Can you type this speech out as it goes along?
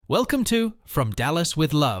Welcome to From Dallas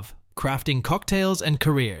with Love, Crafting Cocktails and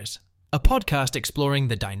Careers, a podcast exploring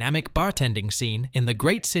the dynamic bartending scene in the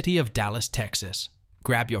great city of Dallas, Texas.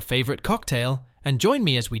 Grab your favorite cocktail and join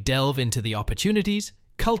me as we delve into the opportunities,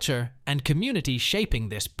 culture, and community shaping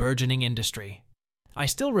this burgeoning industry. I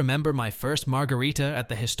still remember my first margarita at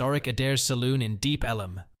the historic Adair's Saloon in Deep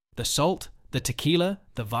Ellum. The salt, the tequila,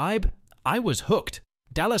 the vibe, I was hooked.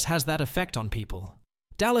 Dallas has that effect on people.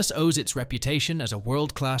 Dallas owes its reputation as a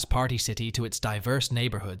world-class party city to its diverse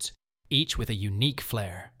neighborhoods, each with a unique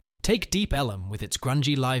flair. Take Deep Ellum with its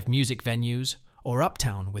grungy live music venues, or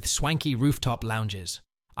Uptown with swanky rooftop lounges.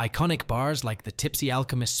 Iconic bars like the Tipsy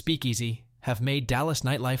Alchemist Speakeasy have made Dallas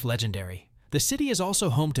nightlife legendary. The city is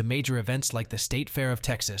also home to major events like the State Fair of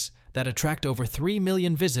Texas that attract over 3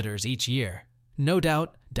 million visitors each year. No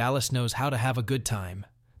doubt, Dallas knows how to have a good time.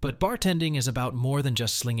 But bartending is about more than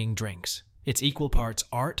just slinging drinks. It's equal parts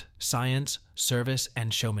art, science, service,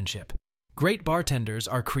 and showmanship. Great bartenders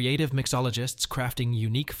are creative mixologists crafting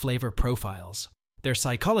unique flavor profiles. They're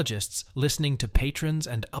psychologists listening to patrons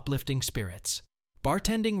and uplifting spirits.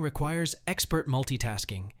 Bartending requires expert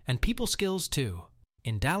multitasking and people skills too.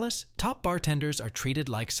 In Dallas, top bartenders are treated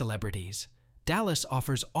like celebrities. Dallas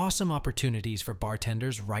offers awesome opportunities for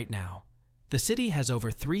bartenders right now. The city has over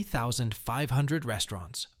 3,500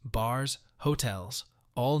 restaurants, bars, hotels,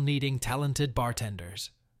 all needing talented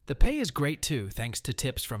bartenders. The pay is great too, thanks to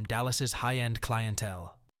tips from Dallas's high-end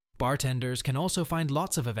clientele. Bartenders can also find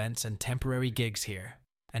lots of events and temporary gigs here.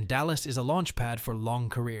 And Dallas is a launchpad for long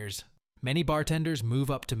careers. Many bartenders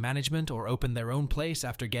move up to management or open their own place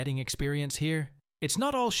after getting experience here. It's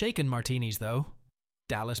not all shaken martinis though.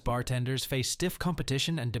 Dallas bartenders face stiff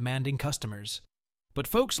competition and demanding customers. But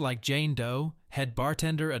folks like Jane Doe, head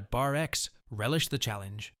bartender at Bar X, relish the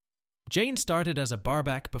challenge. Jane started as a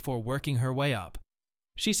barback before working her way up.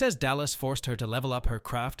 She says Dallas forced her to level up her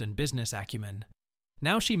craft and business acumen.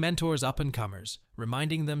 Now she mentors up-and-comers,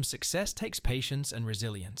 reminding them success takes patience and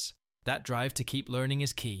resilience. That drive to keep learning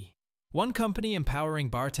is key. One company empowering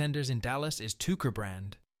bartenders in Dallas is Tooker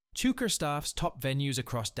Brand. Tooker staffs top venues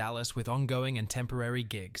across Dallas with ongoing and temporary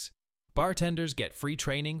gigs. Bartenders get free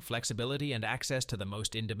training, flexibility, and access to the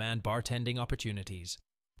most in-demand bartending opportunities.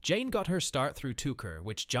 Jane got her start through Tooker,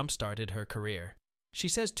 which jump-started her career. She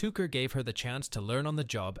says Tooker gave her the chance to learn on the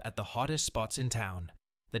job at the hottest spots in town.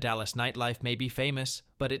 The Dallas nightlife may be famous,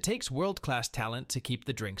 but it takes world-class talent to keep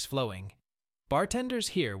the drinks flowing. Bartenders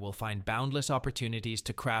here will find boundless opportunities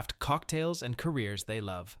to craft cocktails and careers they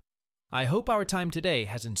love. I hope our time today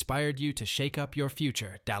has inspired you to shake up your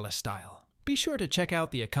future Dallas style. Be sure to check out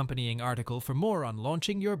the accompanying article for more on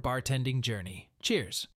launching your bartending journey. Cheers!